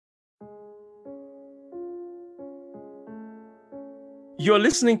You're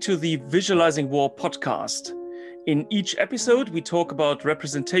listening to the Visualizing War podcast. In each episode, we talk about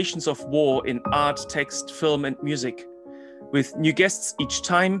representations of war in art, text, film, and music. With new guests each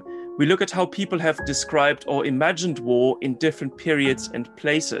time, we look at how people have described or imagined war in different periods and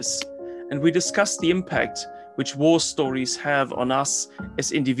places. And we discuss the impact which war stories have on us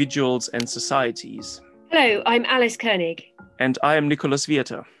as individuals and societies. Hello, I'm Alice Koenig. And I am Nicholas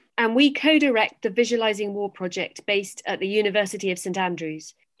Vierter. And we co-direct the Visualizing War project based at the University of St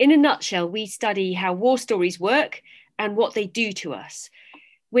Andrews. In a nutshell, we study how war stories work and what they do to us.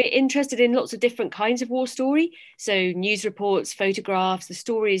 We're interested in lots of different kinds of war story. So news reports, photographs, the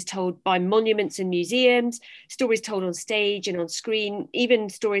stories told by monuments and museums, stories told on stage and on screen, even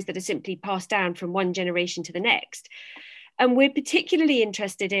stories that are simply passed down from one generation to the next. And we're particularly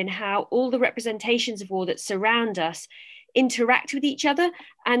interested in how all the representations of war that surround us interact with each other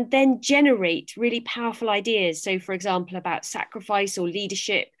and then generate really powerful ideas. So, for example, about sacrifice or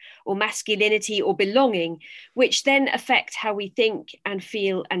leadership or masculinity or belonging, which then affect how we think and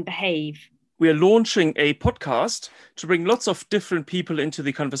feel and behave. We are launching a podcast to bring lots of different people into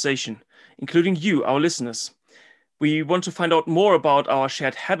the conversation, including you, our listeners. We want to find out more about our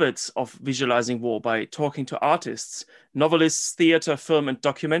shared habits of visualizing war by talking to artists, novelists, theater, film, and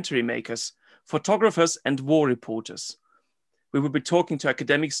documentary makers, photographers, and war reporters. We will be talking to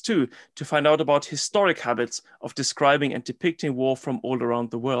academics too, to find out about historic habits of describing and depicting war from all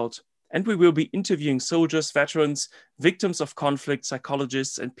around the world. And we will be interviewing soldiers, veterans, victims of conflict,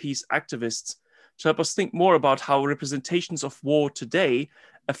 psychologists, and peace activists to help us think more about how representations of war today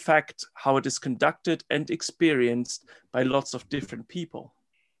affect how it is conducted and experienced by lots of different people.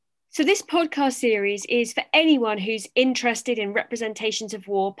 So this podcast series is for anyone who's interested in representations of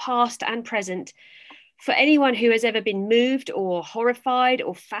war, past and present, for anyone who has ever been moved or horrified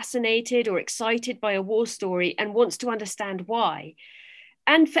or fascinated or excited by a war story and wants to understand why.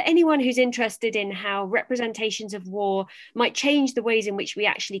 And for anyone who's interested in how representations of war might change the ways in which we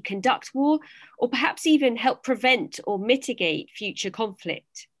actually conduct war, or perhaps even help prevent or mitigate future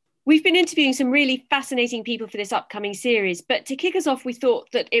conflict. We've been interviewing some really fascinating people for this upcoming series, but to kick us off, we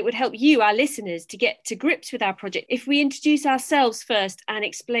thought that it would help you, our listeners, to get to grips with our project if we introduce ourselves first and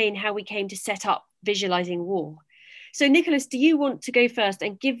explain how we came to set up Visualizing War. So, Nicholas, do you want to go first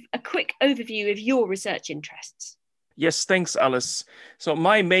and give a quick overview of your research interests? Yes, thanks, Alice. So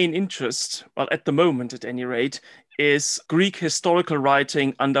my main interest, well, at the moment at any rate, is Greek historical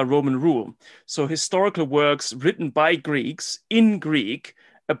writing under Roman rule. So historical works written by Greeks in Greek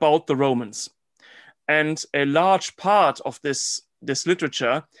about the Romans. And a large part of this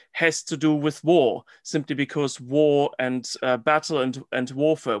literature has to do with war, simply because war and battle and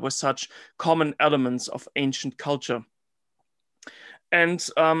warfare were such common elements of ancient culture. And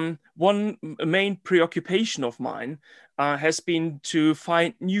one main preoccupation of mine has been to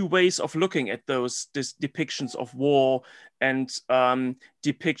find new ways of looking at those depictions of war and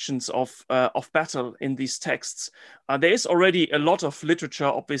depictions of battle in these texts. There is already a lot of literature,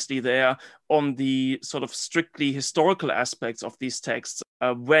 obviously, there on the sort of strictly historical aspects of these texts.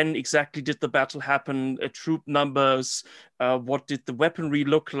 When exactly did the battle happen? Troop numbers? What did the weaponry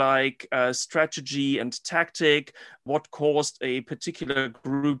look like? Strategy and tactic? What caused a particular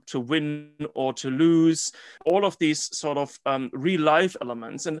group to win or to lose? All of these sort of real life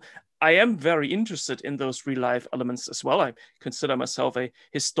elements. And I am very interested in those real life elements as well. I consider myself a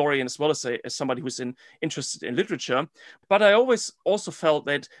historian as well as somebody who's interested in literature. But I always also felt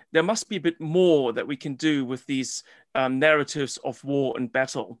that there must be a bit more that we can do with these narratives of war and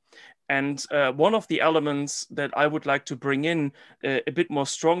battle. And one of the elements that I would like to bring in a bit more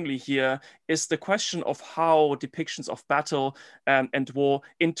strongly here is the question of how depictions of battle and war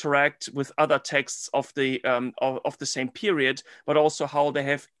interact with other texts of the same period, but also how they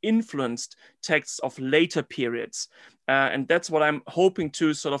have influenced texts of later periods. And that's what I'm hoping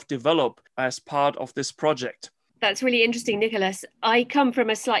to sort of develop as part of this project. That's really interesting, Nicholas. I come from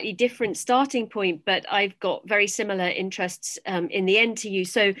a slightly different starting point, but I've got very similar interests in the end to you.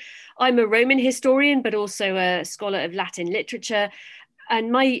 So I'm a Roman historian, but also a scholar of Latin literature.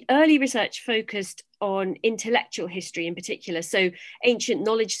 And my early research focused on intellectual history in particular. So ancient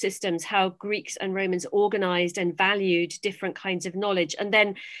knowledge systems, how Greeks and Romans organized and valued different kinds of knowledge. And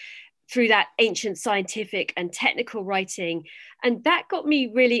then through that ancient scientific and technical writing. And that got me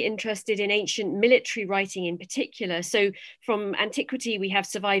really interested in ancient military writing in particular. So from antiquity, we have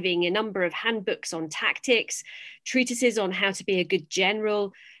surviving a number of handbooks on tactics, treatises on how to be a good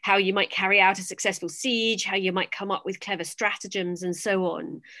general, how you might carry out a successful siege, how you might come up with clever stratagems and so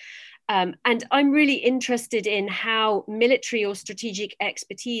on. And I'm really interested in how military or strategic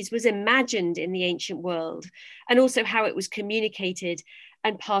expertise was imagined in the ancient world, and also how it was communicated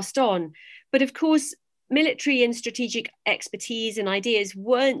and passed on. But of course, military and strategic expertise and ideas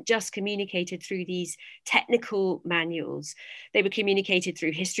weren't just communicated through these technical manuals. They were communicated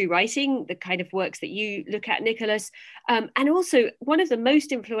through history writing, the kind of works that you look at, Nicholas, and also one of the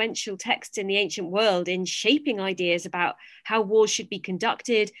most influential texts in the ancient world in shaping ideas about how wars should be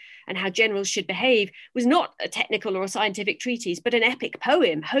conducted and how generals should behave was not a technical or a scientific treatise, but an epic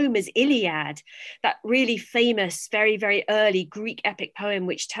poem, Homer's Iliad, that really famous, very, very early Greek epic poem,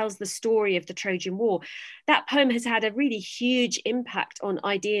 which tells the story of the Trojan War. That poem has had a really huge impact on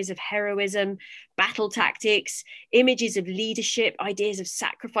ideas of heroism, battle tactics, images of leadership, ideas of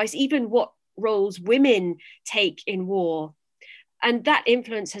sacrifice, even what roles women take in war. And that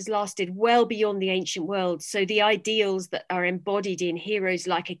influence has lasted well beyond the ancient world. So the ideals that are embodied in heroes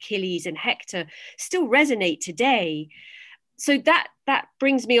like Achilles and Hector still resonate today. So that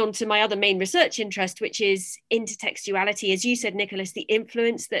brings me on to my other main research interest, which is intertextuality. As you said, Nicholas, the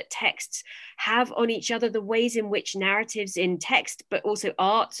influence that texts have on each other, the ways in which narratives in text, but also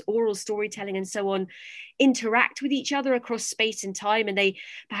art, oral storytelling, and so on, interact with each other across space and time, and they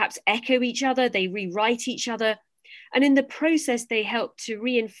perhaps echo each other, they rewrite each other. And in the process, they help to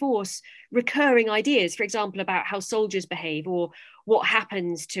reinforce recurring ideas, for example, about how soldiers behave or what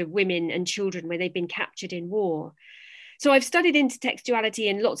happens to women and children when they've been captured in war. So I've studied intertextuality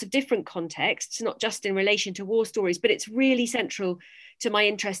in lots of different contexts, not just in relation to war stories, but it's really central to my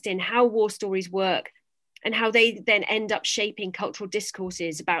interest in how war stories work and how they then end up shaping cultural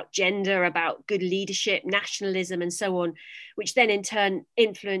discourses about gender, about good leadership, nationalism, and so on, which then in turn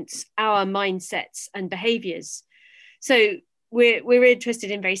influence our mindsets and behaviors. So we're interested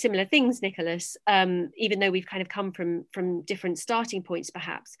in very similar things, Nicholas, even though we've kind of come from different starting points,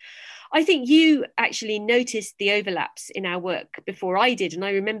 perhaps. I think you actually noticed the overlaps in our work before I did. And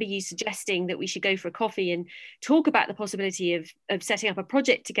I remember you suggesting that we should go for a coffee and talk about the possibility of setting up a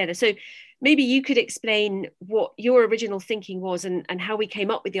project together. So maybe you could explain what your original thinking was and how we came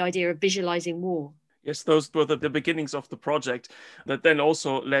up with the idea of visualizing war. Yes, those were the beginnings of the project that then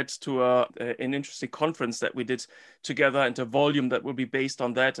also led to an interesting conference that we did together and a volume that will be based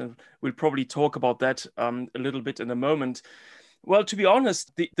on that. And we'll probably talk about that a little bit in a moment. Well, to be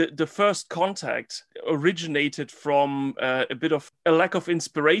honest, the first contact originated from a bit of a lack of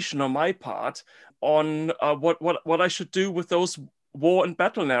inspiration on my part on what I should do with those war and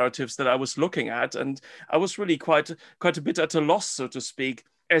battle narratives that I was looking at. And I was really quite a bit at a loss, so to speak,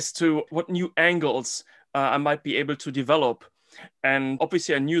 as to what new angles I might be able to develop. And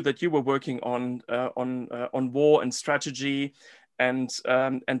obviously I knew that you were working on war and strategy and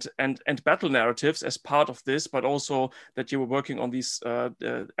battle narratives as part of this, but also that you were working on these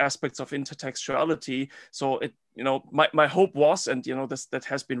aspects of intertextuality. So it, my hope was, and that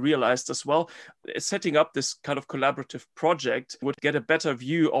has been realized as well, setting up this kind of collaborative project would get a better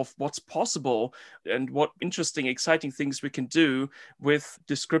view of what's possible and what interesting, exciting things we can do with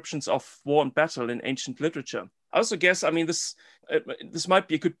descriptions of war and battle in ancient literature. I also guess, this might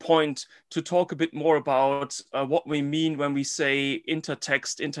be a good point to talk a bit more about what we mean when we say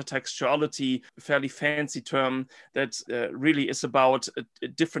intertextuality, a fairly fancy term that really is about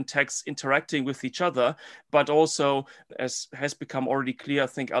different texts interacting with each other, but also, as has become already clear, I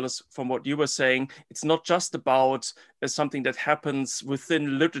think, Alice, from what you were saying, it's not just about something that happens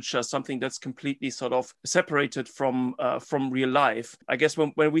within literature, something that's completely sort of separated from real life. I guess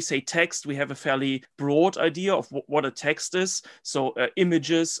when we say text, we have a fairly broad idea of what a text is. So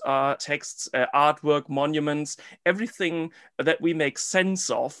images are texts, artwork, monuments, everything that we make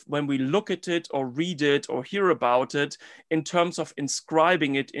sense of when we look at it or read it or hear about it in terms of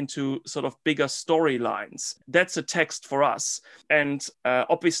inscribing it into sort of bigger storylines. That's a text for us. And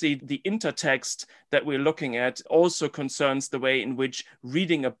obviously the intertext that we're looking at also concerns the way in which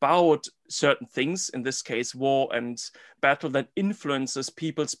reading about certain things, in this case war and battle, that influences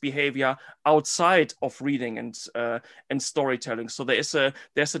people's behavior outside of reading and storytelling. So there's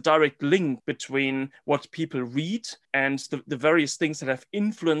a direct link between what people read and the various things that have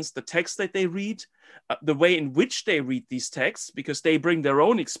influenced the text that they read, the way in which they read these texts, because they bring their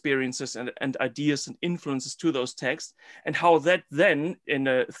own experiences and ideas and influences to those texts, and how that then, in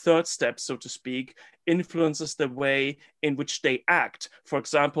a third step, so to speak, influences the way in which they act. For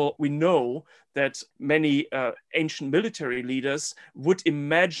example, we know that many ancient military leaders would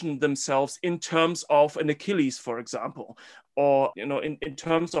imagine themselves in terms of an Achilles, for example, or, in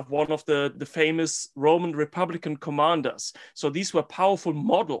terms of one of the famous Roman Republican commanders. So these were powerful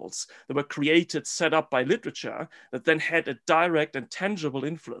models that were created, set up by literature, that then had a direct and tangible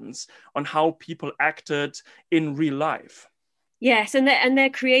influence on how people acted in real life. Yes, and they're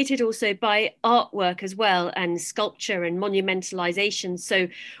created also by artwork as well, and sculpture and monumentalization. So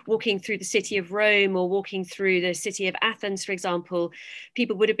walking through the city of Rome or walking through the city of Athens, for example,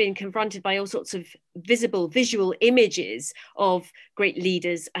 people would have been confronted by all sorts of visual images of great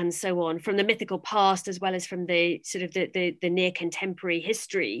leaders and so on, from the mythical past as well as from the sort of the near contemporary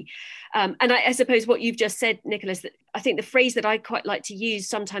history. And I suppose what you've just said, Nicholas, that I think the phrase that I quite like to use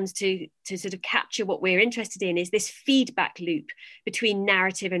sometimes to sort of capture what we're interested in is this feedback loop between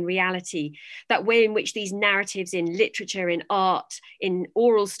narrative and reality, that way in which these narratives in literature, in art, in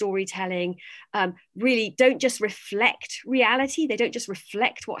oral storytelling really don't just reflect reality. They don't just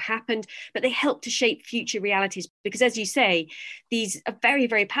reflect what happened, but they help to shape future realities. Because as you say, these are very,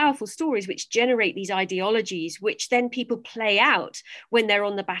 very powerful stories which generate these ideologies, which then people play out when they're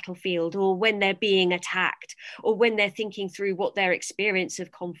on the battlefield or when they're being attacked or when they're thinking through what their experience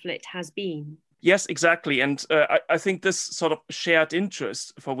of conflict has been. Yes, exactly. And I think this sort of shared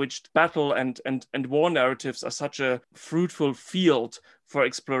interest for which battle and war narratives are such a fruitful field for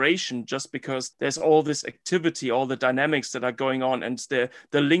exploration, just because there's all this activity, all the dynamics that are going on, and the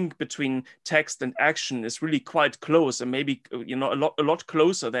link between text and action is really quite close, and maybe a lot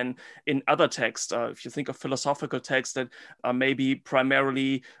closer than in other texts. If you think of philosophical texts that are maybe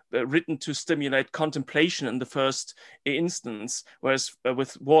primarily written to stimulate contemplation in the first instance, whereas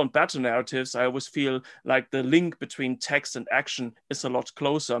with war and battle narratives, I always feel like the link between text and action is a lot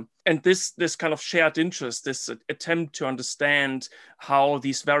closer. And this kind of shared interest, this attempt to understand how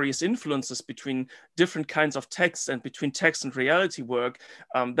these various influences between different kinds of texts and between text and reality work,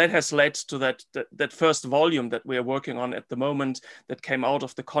 that has led to that first volume that we are working on at the moment, that came out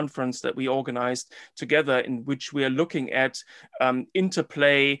of the conference that we organized together, in which we are looking at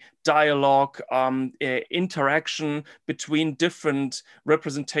interplay, dialogue, interaction between different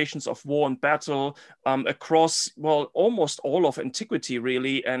representations of war and battle across, well, almost all of antiquity,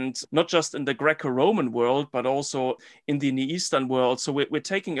 really, and not just in the Greco-Roman world, but also in the Near Eastern world. So we're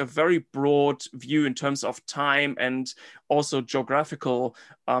taking a very broad view in terms of time and also geographical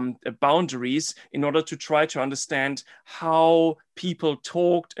boundaries in order to try to understand how people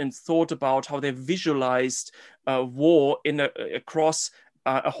talked and thought about, how they visualized war across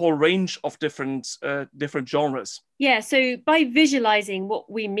a whole range of different genres. Yeah, so by visualizing,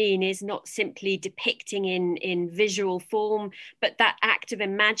 what we mean is not simply depicting in visual form, but that act of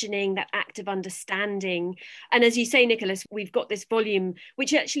imagining, that act of understanding. And as you say, Nicholas, we've got this volume,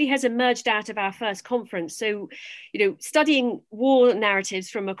 which actually has emerged out of our first conference. So, studying war narratives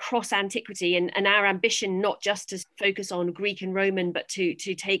from across antiquity, and our ambition not just to focus on Greek and Roman, but to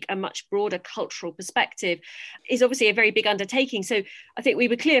take a much broader cultural perspective, is obviously a very big undertaking. So I think we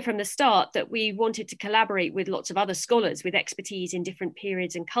were clear from the start that we wanted to collaborate with lots of other scholars with expertise in different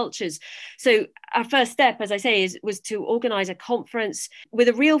periods and cultures. So our first step, as I say, was to organize a conference with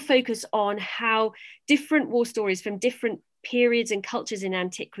a real focus on how different war stories from different periods and cultures in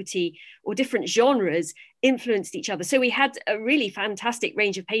antiquity, or different genres, influenced each other. So we had a really fantastic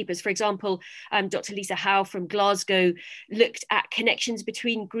range of papers. For example, Dr. Lisa Howe from Glasgow looked at connections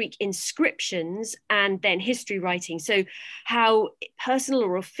between Greek inscriptions and then history writing. So how personal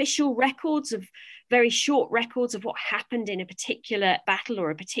or official records, of very short records of what happened in a particular battle or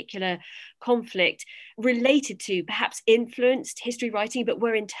a particular conflict, related to, perhaps influenced history writing, but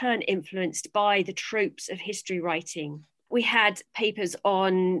were in turn influenced by the tropes of history writing. We had papers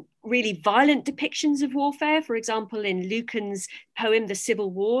on really violent depictions of warfare, for example, in Lucan's poem, The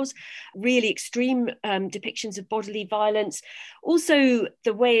Civil Wars, really extreme depictions of bodily violence. Also,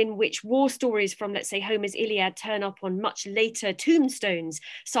 the way in which war stories from, let's say, Homer's Iliad turn up on much later tombstones,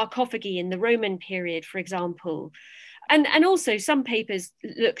 sarcophagi in the Roman period, for example. And also some papers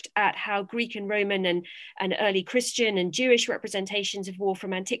looked at how Greek and Roman and early Christian and Jewish representations of war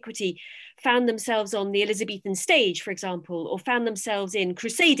from antiquity found themselves on the Elizabethan stage, for example, or found themselves in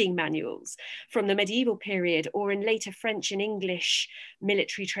crusading manuals from the medieval period, or in later French and English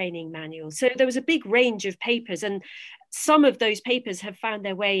military training manuals. So there was a big range of papers, and some of those papers have found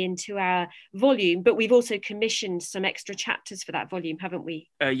their way into our volume, but we've also commissioned some extra chapters for that volume, haven't we?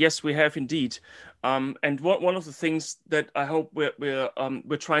 Yes, we have indeed. And one of the things that I hope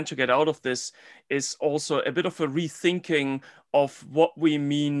we're trying to get out of this is also a bit of a rethinking of what we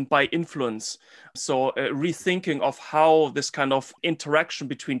mean by influence. So a rethinking of how this kind of interaction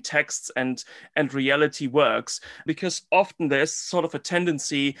between texts and reality works, because often there's sort of a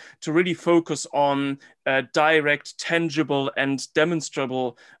tendency to really focus on direct, tangible, and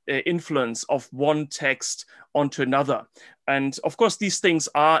demonstrable influence of one text onto another. And of course, these things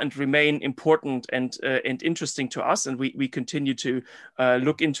are and remain important and interesting to us, and we continue to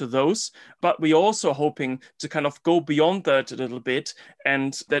look into those. But we're also hoping to kind of go beyond that a little bit,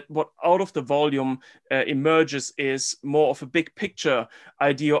 and that what out of the volume emerges is more of a big picture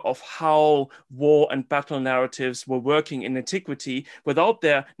idea of how war and battle narratives were working in antiquity, without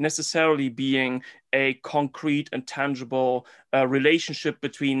there necessarily being a concrete and tangible relationship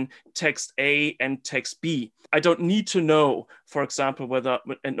between text A and text B. I don't need to know, for example, whether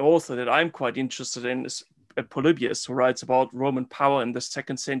an author that I'm quite interested in is Polybius, who writes about Roman power in the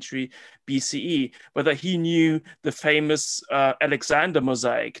 2nd century BCE, whether he knew the famous Alexander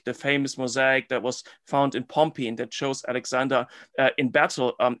mosaic, the famous mosaic that was found in Pompeii and that shows Alexander in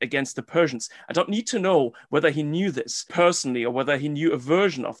battle against the Persians. I don't need to know whether he knew this personally or whether he knew a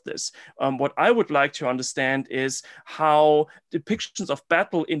version of this. What I would like to understand is how depictions of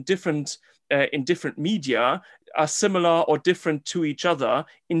battle in different media are similar or different to each other,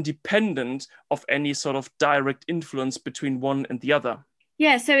 independent of any sort of direct influence between one and the other.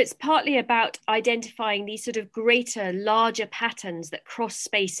 Yeah, so it's partly about identifying these sort of greater, larger patterns that cross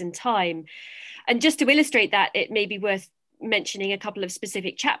space and time. And just to illustrate that, it may be worth mentioning a couple of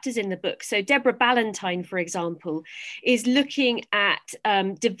specific chapters in the book. So Deborah Ballantyne, for example, is looking at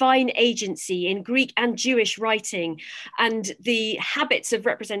divine agency in Greek and Jewish writing and the habits of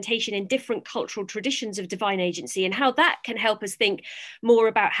representation in different cultural traditions of divine agency, and how that can help us think more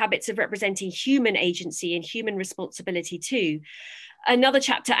about habits of representing human agency and human responsibility too. Another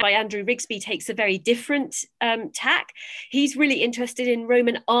chapter by Andrew Rigsby takes a very different tack. He's really interested in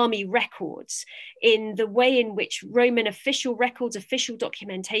Roman army records, in the way in which Roman official records, official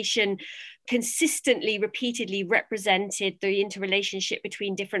documentation consistently, repeatedly represented the interrelationship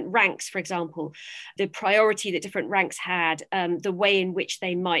between different ranks, for example, the priority that different ranks had, the way in which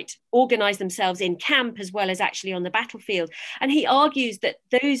they might organize themselves in camp as well as actually on the battlefield. And he argues that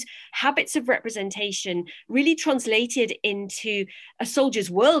those habits of representation really translated into a soldier's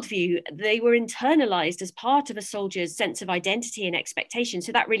worldview. They were internalized as part of a soldier's sense of identity and expectation.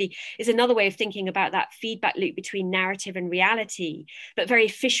 So that really is another way of thinking about that feedback loop between narrative and reality, but very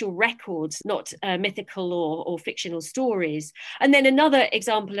official records, not mythical or fictional stories. And then another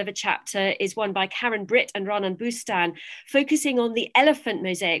example of a chapter is one by Karen Britt and Raanan Boustan, focusing on the elephant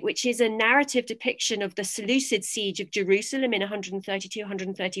mosaic, which is a narrative depiction of the Seleucid siege of Jerusalem in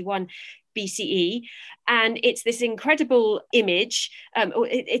 132-131 BCE. And it's this incredible image.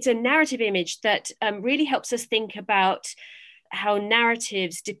 It's a narrative image that really helps us think about how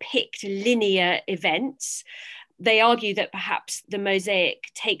narratives depict linear events. They argue that perhaps the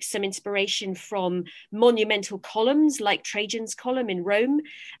mosaic takes some inspiration from monumental columns like Trajan's column in Rome.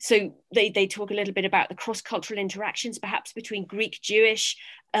 So they talk a little bit about the cross-cultural interactions perhaps between Greek, Jewish,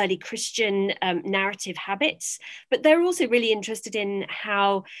 early Christian narrative habits. But they're also really interested in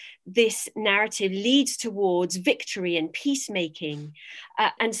how this narrative leads towards victory and peacemaking.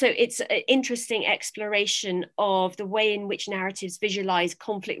 And so it's an interesting exploration of the way in which narratives visualize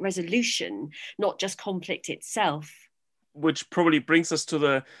conflict resolution, not just conflict itself. Which probably brings us to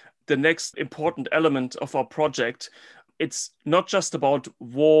the next important element of our project. It's not just about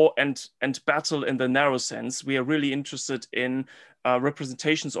war and battle in the narrow sense. We are really interested in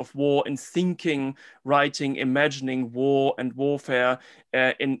representations of war, in thinking, writing, imagining war and warfare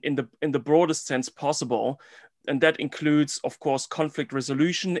in the broadest sense possible. And that includes, of course, conflict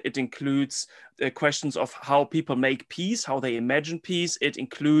resolution. It includes questions of how people make peace, how they imagine peace. It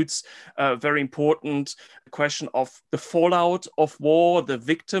includes a very important question of the fallout of war, the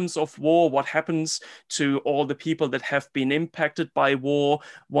victims of war, what happens to all the people that have been impacted by war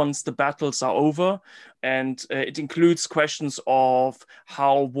once the battles are over. And it includes questions of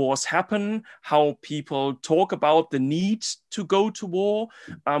how wars happen, how people talk about the need to go to war,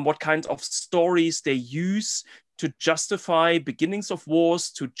 what kinds of stories they use to justify beginnings of wars,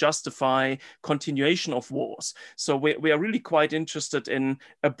 to justify continuation of wars. So we are really quite interested in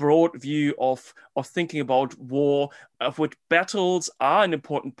a broad view of thinking about war, of which battles are an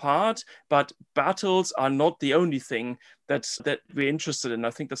important part, but battles are not the only thing that we're interested in.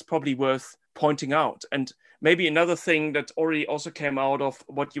 I think that's probably worth pointing out. And maybe another thing that already also came out of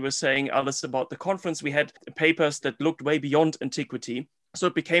what you were saying, Alice, about the conference, we had papers that looked way beyond antiquity. So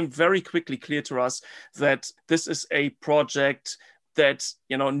it became very quickly clear to us that this is a project that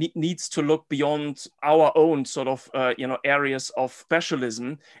needs to look beyond our own sort of areas of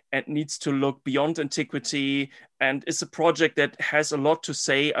specialism, and needs to look beyond antiquity, and is a project that has a lot to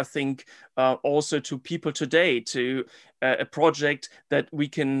say, I think, also to people today, to a project that we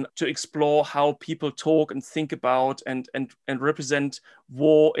can to explore how people talk and think about and represent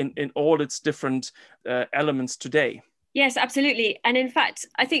war in all its different elements today. Yes, absolutely. And in fact,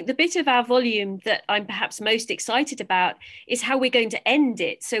 I think the bit of our volume that I'm perhaps most excited about is how we're going to end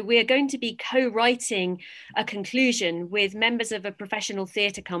it. So we're going to be co-writing a conclusion with members of a professional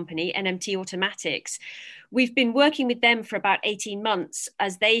theatre company, NMT Automatics. We've been working with them for about 18 months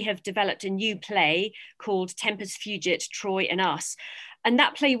as they have developed a new play called Tempus Fugit, Troy and Us. And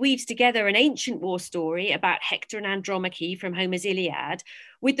that play weaves together an ancient war story about Hector and Andromache from Homer's Iliad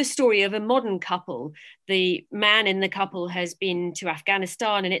with the story of a modern couple. The man in the couple has been to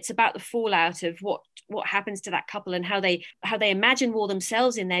Afghanistan, and it's about the fallout of what happens to that couple and how they imagine war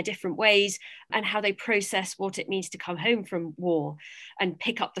themselves in their different ways, and how they process what it means to come home from war and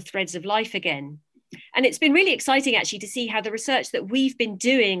pick up the threads of life again. And it's been really exciting actually to see how the research that we've been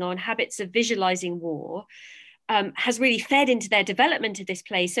doing on habits of visualizing war has really fed into their development of this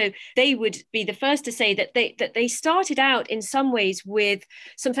play. So they would be the first to say that they started out in some ways with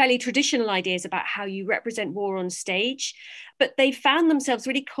some fairly traditional ideas about how you represent war on stage, but they found themselves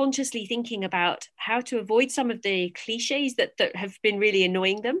really consciously thinking about how to avoid some of the cliches that have been really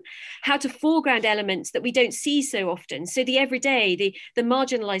annoying them, how to foreground elements that we don't see so often. So the everyday, the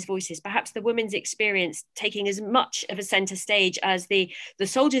marginalized voices, perhaps the women's experience taking as much of a center stage as the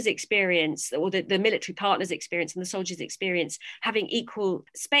soldier's experience, or the military partner's experience and the soldier's experience having equal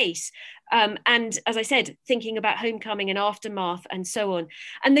space. And as I said, thinking about homecoming and aftermath and so on.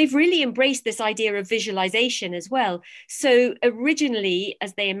 And they've really embraced this idea of visualization as well. So originally,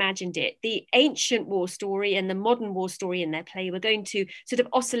 as they imagined it, the ancient war story and the modern war story in their play were going to sort of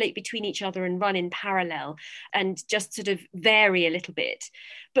oscillate between each other and run in parallel and just sort of vary a little bit.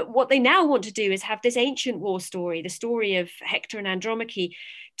 But what they now want to do is have this ancient war story, the story of Hector and Andromache,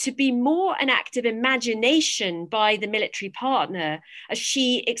 to be more an act of imagination by the military partner as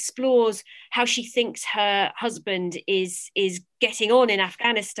she explores how she thinks her husband is getting on in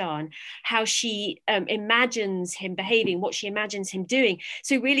Afghanistan, how she imagines him behaving, what she imagines him doing.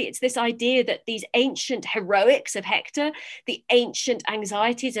 So really it's this idea that these ancient heroics of Hector, the ancient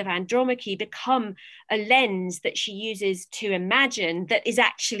anxieties of Andromache, become a lens that she uses to imagine that is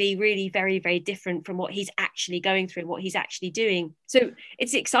actually really very, very different from what he's actually going through and what he's actually doing. So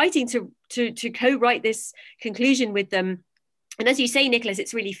it's exciting to co-write this conclusion with them. And as you say, Nicholas,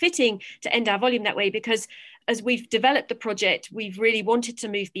 it's really fitting to end our volume that way, because as we've developed the project, we've really wanted to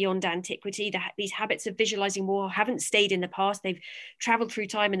move beyond antiquity. These habits of visualizing war haven't stayed in the past. They've traveled through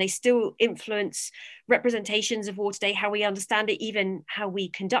time, and they still influence representations of war today, how we understand it, even how we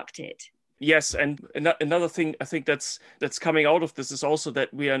conduct it. Yes, and another thing I think that's coming out of this is also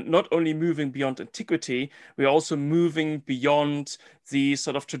that we are not only moving beyond antiquity, we are also moving beyond the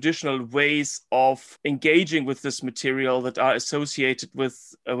sort of traditional ways of engaging with this material that are associated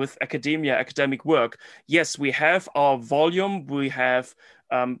with academia, academic work. Yes, we have our volume, we have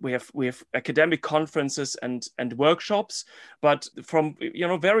academic conferences and workshops, but from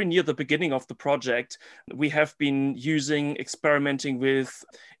very near the beginning of the project, we have been experimenting with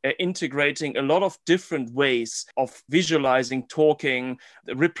integrating a lot of different ways of visualizing, talking,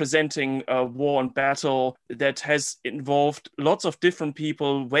 representing war and battle that has involved lots of different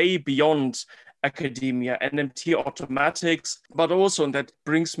people way beyond academia, NMT Automatics, but also, and that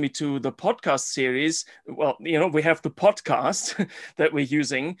brings me to the podcast series. Well, we have the podcast that we're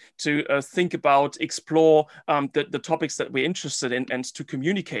using to think about, explore the topics that we're interested in and to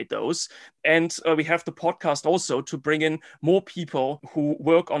communicate those. And we have the podcast also to bring in more people who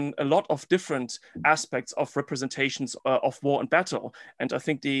work on a lot of different aspects of representations of war and battle. And I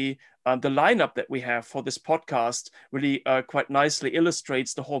think the lineup that we have for this podcast really quite nicely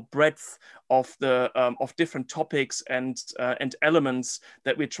illustrates the whole breadth of of different topics and elements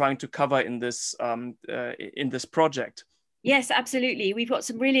that we're trying to cover in this project. Yes, absolutely. We've got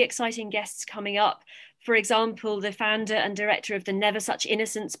some really exciting guests coming up. For example, the founder and director of the Never Such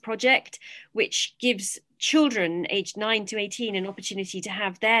Innocence project, which gives children aged 9 to 18 an opportunity to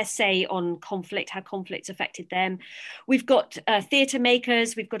have their say on conflict, how conflict's affected them. We've got theatre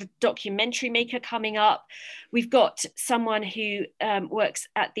makers, we've got a documentary maker coming up. We've got someone who works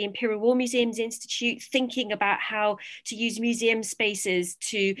at the Imperial War Museums Institute, thinking about how to use museum spaces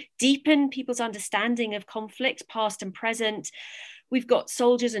to deepen people's understanding of conflict, past and present. We've got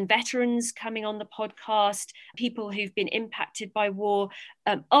soldiers and veterans coming on the podcast, people who've been impacted by war,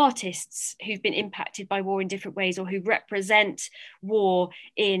 artists who've been impacted by war in different ways or who represent war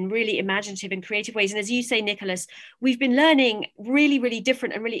in really imaginative and creative ways. And as you say, Nicholas, we've been learning really, really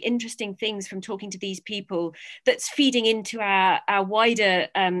different and really interesting things from talking to these people that's feeding into our wider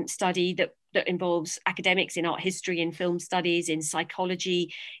study that involves academics in art history, in film studies, in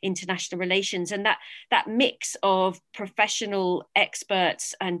psychology, international relations. And that mix of professional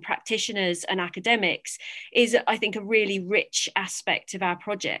experts and practitioners and academics is, I think, a really rich aspect of our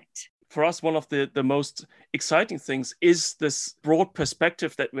project. For us, one of the most exciting things is this broad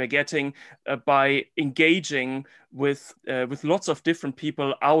perspective that we're getting by engaging with lots of different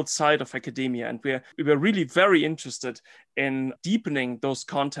people outside of academia. And we were really very interested in deepening those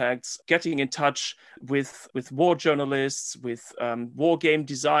contacts, getting in touch with war journalists, with war game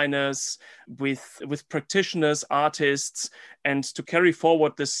designers, with practitioners, artists, and to carry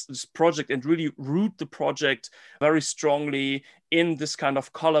forward this project and really root the project very strongly in this kind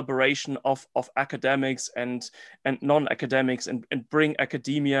of collaboration of academics and non-academics, and bring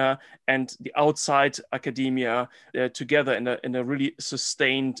academia and the outside academia together in a really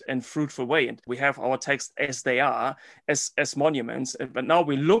sustained and fruitful way. And we have our texts as they are, as monuments, but now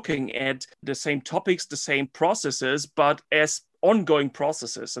we're looking at the same topics, the same processes, but as ongoing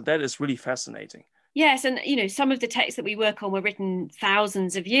processes. And that is really fascinating. Yes, and some of the texts that we work on were written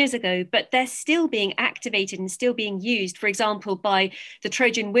thousands of years ago, but they're still being activated and still being used, for example, by the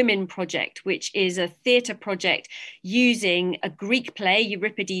Trojan Women Project, which is a theatre project using a Greek play,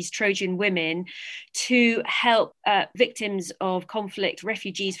 Euripides' Trojan Women, to help victims of conflict,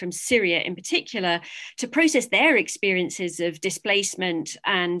 refugees from Syria in particular, to process their experiences of displacement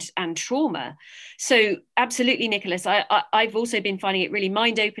and trauma. So absolutely, Nicholas, I've also been finding it really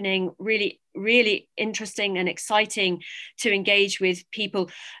mind-opening, really interesting and exciting to engage with people.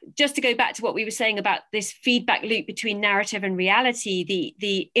 Just to go back to what we were saying about this feedback loop between narrative and reality,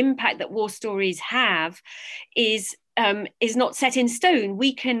 the impact that war stories have is not set in stone.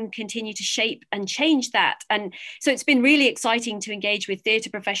 We can continue to shape and change that. And so it's been really exciting to engage with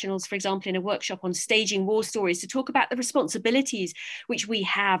theatre professionals, for example, in a workshop on staging war stories, to talk about the responsibilities which we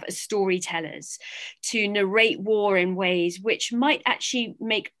have as storytellers to narrate war in ways which might actually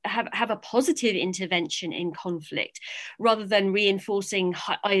have a positive intervention in conflict, rather than reinforcing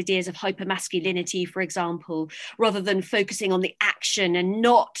ideas of hypermasculinity, for example, rather than focusing on the action and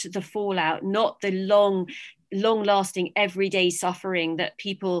not the fallout, not the long-lasting everyday suffering that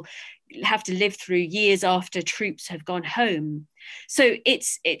people have to live through years after troops have gone home. So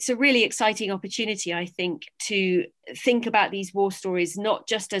it's a really exciting opportunity, I think, to think about these war stories not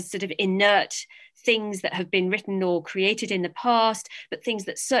just as sort of inert things that have been written or created in the past, but things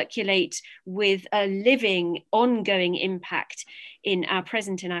that circulate with a living, ongoing impact in our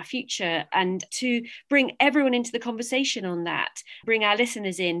present and our future, and to bring everyone into the conversation on that, bring our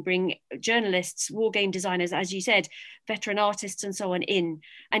listeners in, bring journalists, war game designers, as you said, veteran artists and so on in,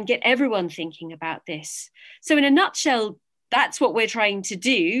 and get everyone thinking about this. So in a nutshell, that's what we're trying to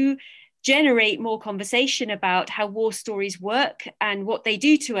do: generate more conversation about how war stories work and what they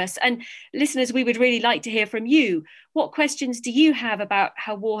do to us. And listeners, we would really like to hear from you. What questions do you have about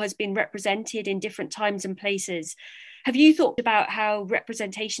how war has been represented in different times and places? Have you thought about how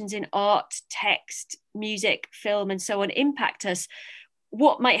representations in art, text, music, film, and so on impact us?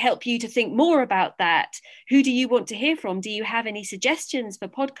 What might help you to think more about that? Who do you want to hear from? Do you have any suggestions for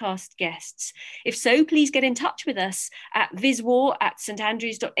podcast guests? If so, please get in touch with us at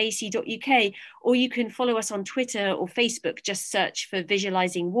viswar@standrews.ac.uk, or you can follow us on Twitter or Facebook. Just search for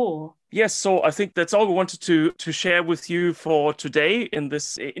Visualizing War. Yes, so I think that's all we wanted to share with you for today in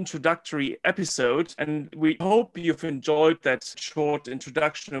this introductory episode. And we hope you've enjoyed that short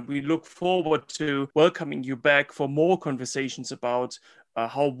introduction. We look forward to welcoming you back for more conversations about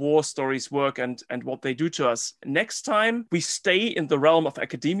how war stories work and what they do to us. Next time, we stay in the realm of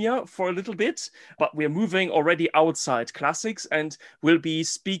academia for a little bit, but we're moving already outside classics, and we'll be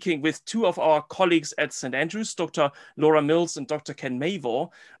speaking with two of our colleagues at St. Andrews, Dr. Laura Mills and Dr. Ken Mavor.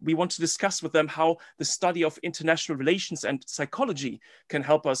 We want to discuss with them how the study of international relations and psychology can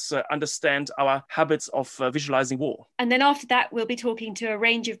help us understand our habits of visualizing war. And then after that, we'll be talking to a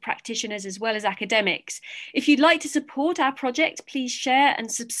range of practitioners as well as academics. If you'd like to support our project, please share share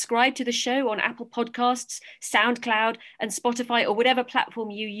and subscribe to the show on Apple Podcasts, SoundCloud, and Spotify, or whatever platform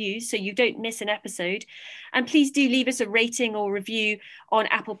you use so you don't miss an episode. And please do leave us a rating or review on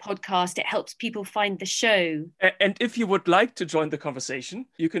Apple Podcast. It helps people find the show. And if you would like to join the conversation,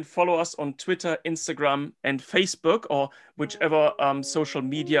 you can follow us on Twitter, Instagram, and Facebook, or whichever social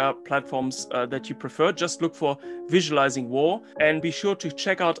media platforms that you prefer. Just look for Visualizing War, and be sure to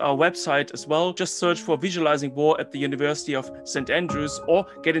check out our website as well. Just search for Visualizing War at the University of St. Andrews, or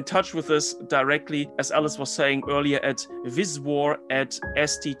get in touch with us directly, as Alice was saying earlier, at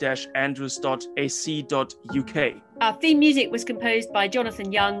viswar@st-andrews.ac.uk. Our theme music was composed by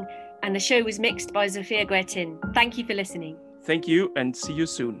Jonathan Young, and the show was mixed by Zofia Guertin. Thank you for listening. Thank you, and see you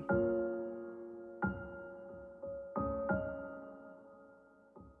soon.